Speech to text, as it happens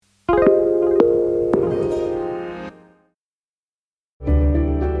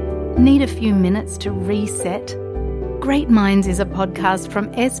Need a few minutes to reset? Great Minds is a podcast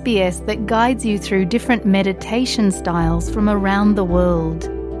from SBS that guides you through different meditation styles from around the world.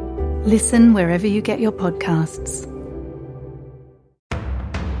 Listen wherever you get your podcasts.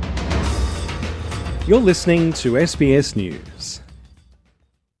 You're listening to SBS News.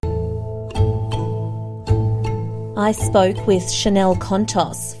 I spoke with Chanel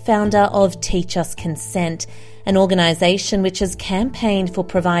Contos, founder of Teach Us Consent, an organisation which has campaigned for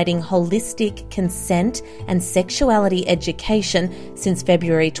providing holistic consent and sexuality education since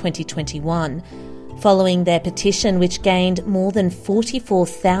February 2021. Following their petition, which gained more than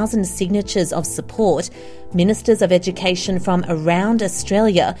 44,000 signatures of support, ministers of education from around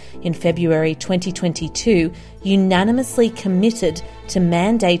Australia in February 2022 unanimously committed to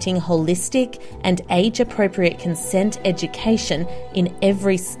mandating holistic and age-appropriate consent education in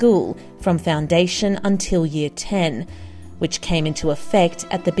every school from foundation until Year 10, which came into effect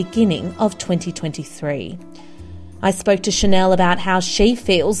at the beginning of 2023. I spoke to Chanel about how she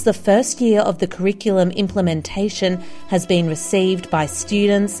feels the first year of the curriculum implementation has been received by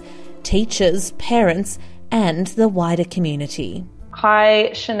students, teachers, parents, and the wider community.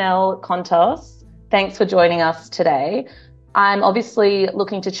 Hi, Chanel Contos. Thanks for joining us today. I'm obviously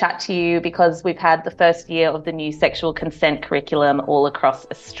looking to chat to you because we've had the first year of the new sexual consent curriculum all across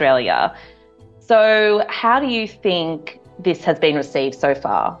Australia. So how do you think this has been received so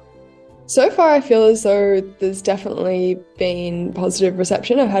far? So far, I feel as though there's definitely been positive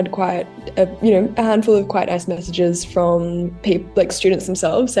reception. I've had quite a handful of quite nice messages from people, like students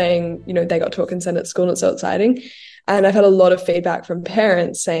themselves, saying, they got taught consent at school and it's so exciting. And I've had a lot of feedback from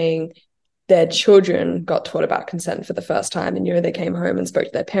parents saying their children got taught about consent for the first time, and they came home and spoke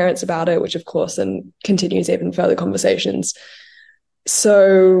to their parents about it, which of course then continues even further conversations.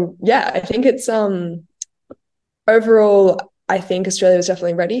 So yeah, I think it's overall, I think Australia is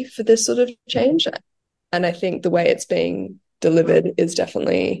definitely ready for this sort of change. And I think the way it's being delivered is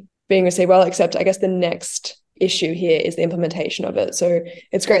definitely being received well, except I guess the next issue here is the implementation of it. So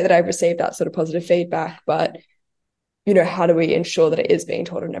it's great that I've received that sort of positive feedback, but, how do we ensure that it is being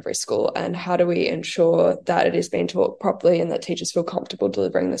taught in every school? And how do we ensure that it is being taught properly and that teachers feel comfortable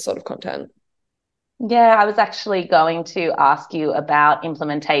delivering this sort of content? Yeah, I was actually going to ask you about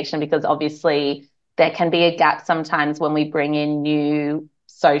implementation because obviously there can be a gap sometimes when we bring in new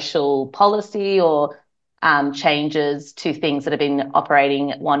social policy or changes to things that have been operating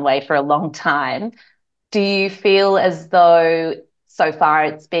one way for a long time. Do you feel as though so far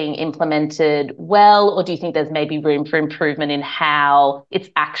it's being implemented well, or do you think there's maybe room for improvement in how it's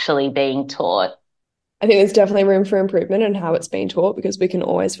actually being taught? I think there's definitely room for improvement in how it's being taught because we can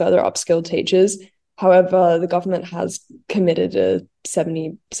always further upskill teachers. However, the government has committed a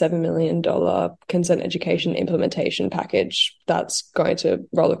 $77 million consent education implementation package that's going to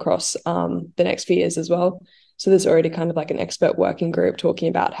roll across the next few years as well. So there's already kind of like an expert working group talking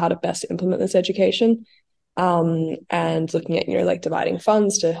about how to best implement this education and looking at, like dividing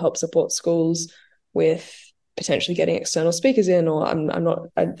funds to help support schools with potentially getting external speakers in, or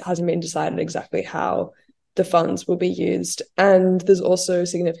it hasn't been decided exactly how the funds will be used. And there's also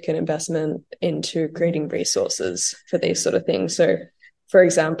significant investment into creating resources for these sort of things. So, for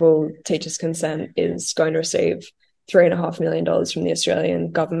example, Teachers Consent is going to receive $3.5 million from the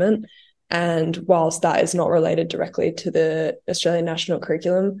Australian government. And whilst that is not related directly to the Australian national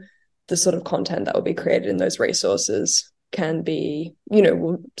curriculum, the sort of content that will be created in those resources can be,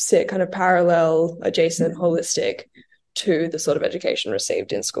 will sit kind of parallel, adjacent, holistic to the sort of education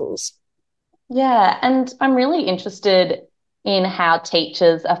received in schools. Yeah, and I'm really interested in how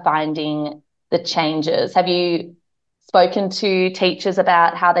teachers are finding the changes. Have you spoken to teachers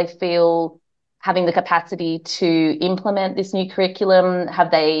about how they feel having the capacity to implement this new curriculum?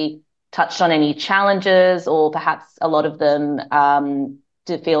 Have they touched on any challenges, or perhaps a lot of them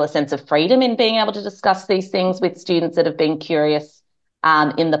to feel a sense of freedom in being able to discuss these things with students that have been curious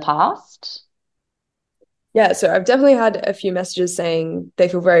in the past? Yeah, so I've definitely had a few messages saying they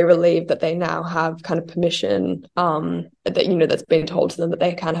feel very relieved that they now have kind of permission that, that's been told to them that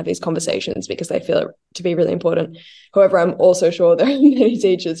they can have these conversations because they feel it to be really important. However, I'm also sure there are many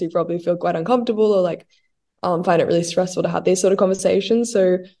teachers who probably feel quite uncomfortable or find it really stressful to have these sort of conversations.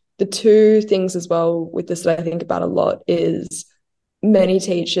 So the two things as well with this that I think about a lot is many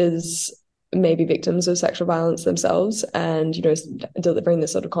teachers may be victims of sexual violence themselves, and delivering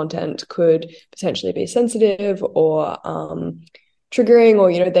this sort of content could potentially be sensitive or triggering,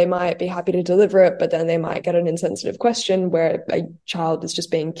 or they might be happy to deliver it, but then they might get an insensitive question where a child is just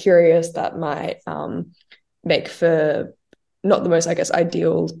being curious that might make for not the most, I guess,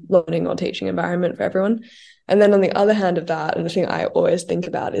 ideal learning or teaching environment for everyone. And then on the other hand of that, and the thing I always think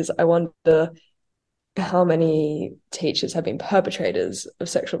about is I wonder how many teachers have been perpetrators of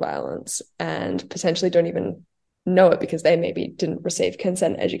sexual violence and potentially don't even know it because they maybe didn't receive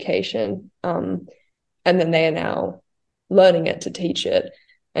consent education. And then they are now learning it to teach it,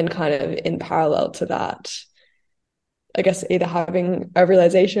 and kind of in parallel to that, I guess either having a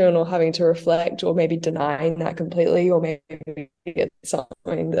realization or having to reflect, or maybe denying that completely, or maybe it's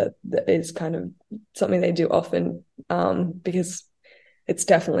something that is kind of something they do often, because it's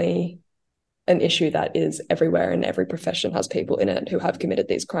definitely an issue that is everywhere, and every profession has people in it who have committed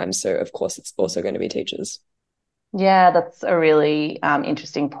these crimes. So of course it's also going to be teachers. Yeah, that's a really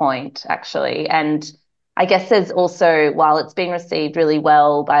interesting point, actually. And I guess there's also, while it's been received really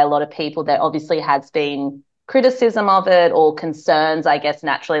well by a lot of people, there obviously has been criticism of it, or concerns, I guess,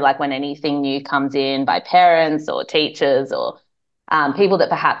 naturally, like when anything new comes in by parents or teachers or people that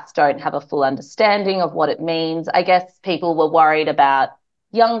perhaps don't have a full understanding of what it means. I guess people were worried about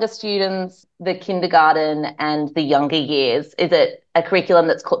younger students, the kindergarten and the younger years. Is it a curriculum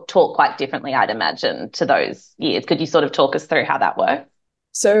that's taught quite differently, I'd imagine, to those years? Could you sort of talk us through how that works?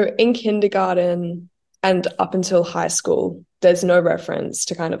 So in kindergarten and up until high school, there's no reference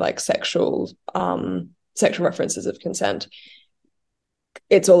to kind of like sexual references of consent.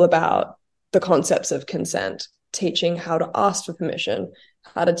 It's all about the concepts of consent, teaching how to ask for permission,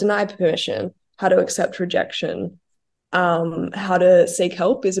 how to deny permission, how to accept rejection. How to seek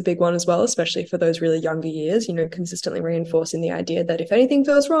help is a big one as well, especially for those really younger years, consistently reinforcing the idea that if anything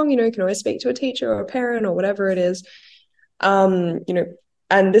feels wrong, you can always speak to a teacher or a parent or whatever it is.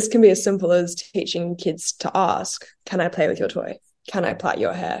 And this can be as simple as teaching kids to ask, can I play with your toy? Can I plait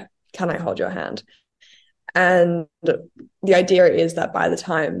your hair? Can I hold your hand? And the idea is that by the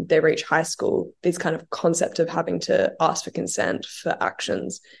time they reach high school, this kind of concept of having to ask for consent for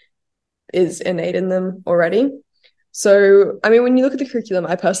actions is innate in them already. So, I mean, when you look at the curriculum,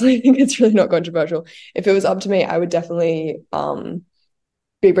 I personally think it's really not controversial. If it was up to me, I would definitely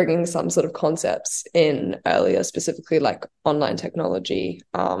be bringing some sort of concepts in earlier, specifically like online technology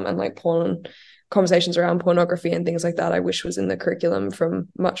and like conversations around pornography and things like that. I wish was in the curriculum from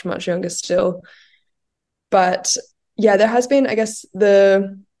much, much younger still. But yeah, there has been, I guess,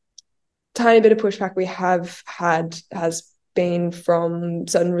 the tiny bit of pushback we have had has been from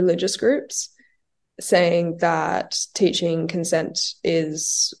certain religious groups, saying that teaching consent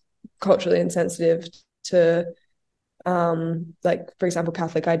is culturally insensitive to, like, for example,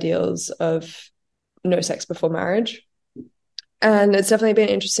 Catholic ideals of no sex before marriage. And it's definitely been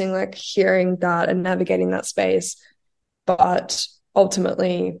interesting, like, hearing that and navigating that space. But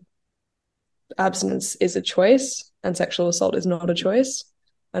ultimately, abstinence is a choice and sexual assault is not a choice.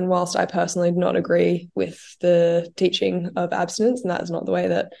 And whilst I personally do not agree with the teaching of abstinence, and that is not the way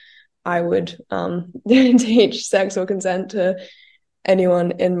that I would teach sex or consent to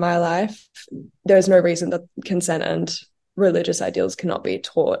anyone in my life, there's no reason that consent and religious ideals cannot be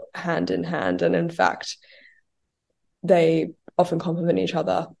taught hand in hand. And in fact, they often complement each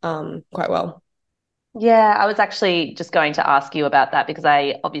other quite well. Yeah, I was actually just going to ask you about that, because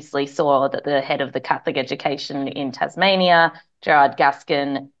I obviously saw that the head of the Catholic education in Tasmania, Gerard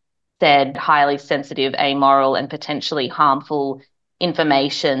Gaskin, said highly sensitive, amoral and potentially harmful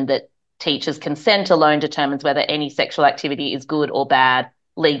information that teachers' consent alone determines whether any sexual activity is good or bad,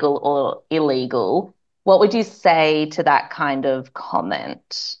 legal or illegal. What would you say to that kind of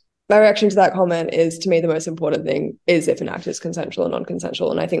comment? My reaction to that comment is, to me, the most important thing is if an act is consensual or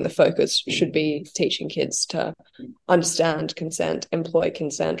non-consensual. And I think the focus should be teaching kids to understand consent, employ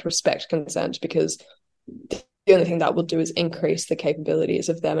consent, respect consent, because the only thing that will do is increase the capabilities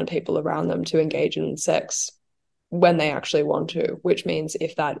of them and people around them to engage in sex when they actually want to, which means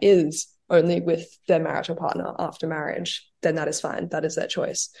if that is only with their marital partner after marriage, then that is fine. That is their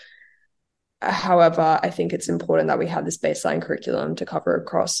choice. However, I think it's important that we have this baseline curriculum to cover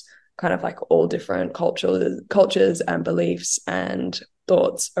across kind of like all different cultures and beliefs and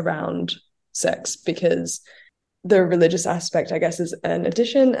thoughts around sex, because the religious aspect, I guess, is an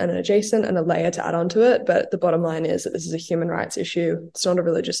addition and an adjacent and a layer to add on to it. But the bottom line is that this is a human rights issue. It's not a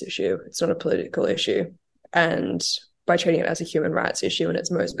religious issue. It's not a political issue. And by treating it as a human rights issue in its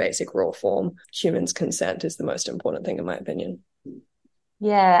most basic raw form, humans' consent is the most important thing, in my opinion.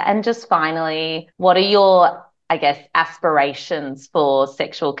 Yeah, and just finally, what are your, I guess, aspirations for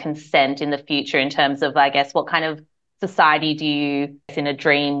sexual consent in the future, in terms of, I guess, what kind of society do you, in a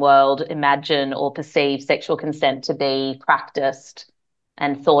dream world, imagine or perceive sexual consent to be practiced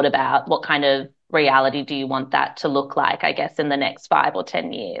and thought about? What kind of reality do you want that to look like, I guess, in the next 5 or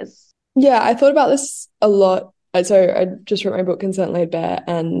 10 years? Yeah, I thought about this a lot So I just wrote my book, Consent Laid Bare,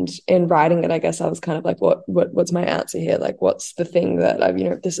 and in writing it, I guess I was kind of like, what's my answer here? Like, what's the thing that I've,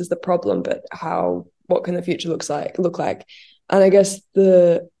 this is the problem, but what can the future look like? And I guess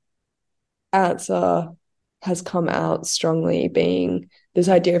the answer has come out strongly being this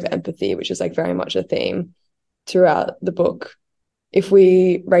idea of empathy, which is like very much a theme throughout the book. If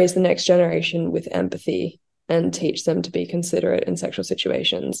we raise the next generation with empathy and teach them to be considerate in sexual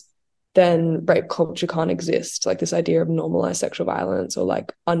situations, then rape culture can't exist. Like this idea of normalized sexual violence or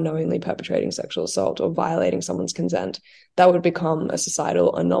like unknowingly perpetrating sexual assault or violating someone's consent, that would become a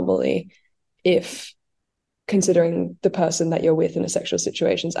societal anomaly if considering the person that you're with in a sexual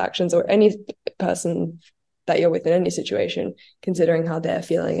situation's actions, or any person that you're with in any situation, considering how they're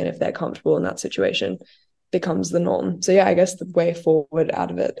feeling and if they're comfortable in that situation becomes the norm. So yeah, I guess the way forward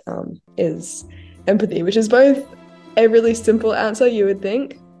out of it is empathy, which is both a really simple answer, you would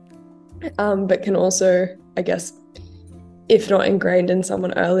think, but can also, I guess, if not ingrained in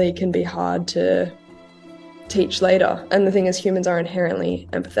someone early, can be hard to teach later. And the thing is, humans are inherently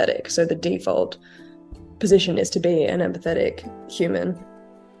empathetic, so the default position is to be an empathetic human.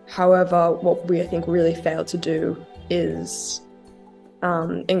 However, what we, I think, really fail to do is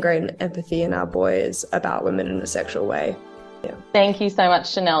ingrain empathy in our boys about women in a sexual way. Yeah. Thank you so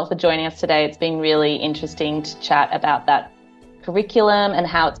much, Chanel, for joining us today. It's been really interesting to chat about that curriculum and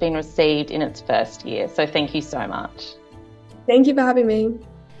how it's been received in its first year. So thank you so much. Thank you for having me.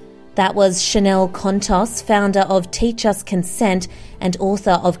 That was Chanel Contos, founder of Teach Us Consent and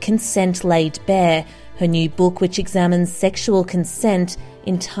author of Consent Laid Bare, her new book which examines sexual consent,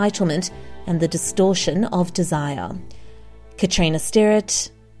 entitlement and the distortion of desire. Catriona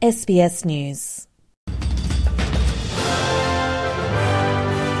Stirrat, SBS News.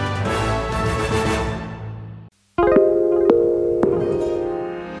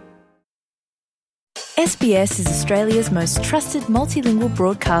 SBS is Australia's most trusted multilingual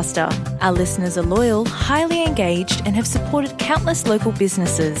broadcaster. Our listeners are loyal, highly engaged and have supported countless local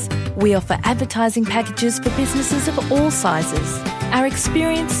businesses. We offer advertising packages for businesses of all sizes. Our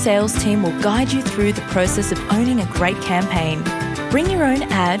experienced sales team will guide you through the process of owning a great campaign. Bring your own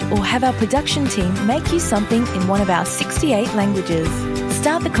ad or have our production team make you something in one of our 68 languages.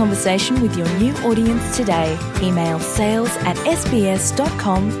 Start the conversation with your new audience today. Email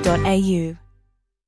sales@sbs.com.au.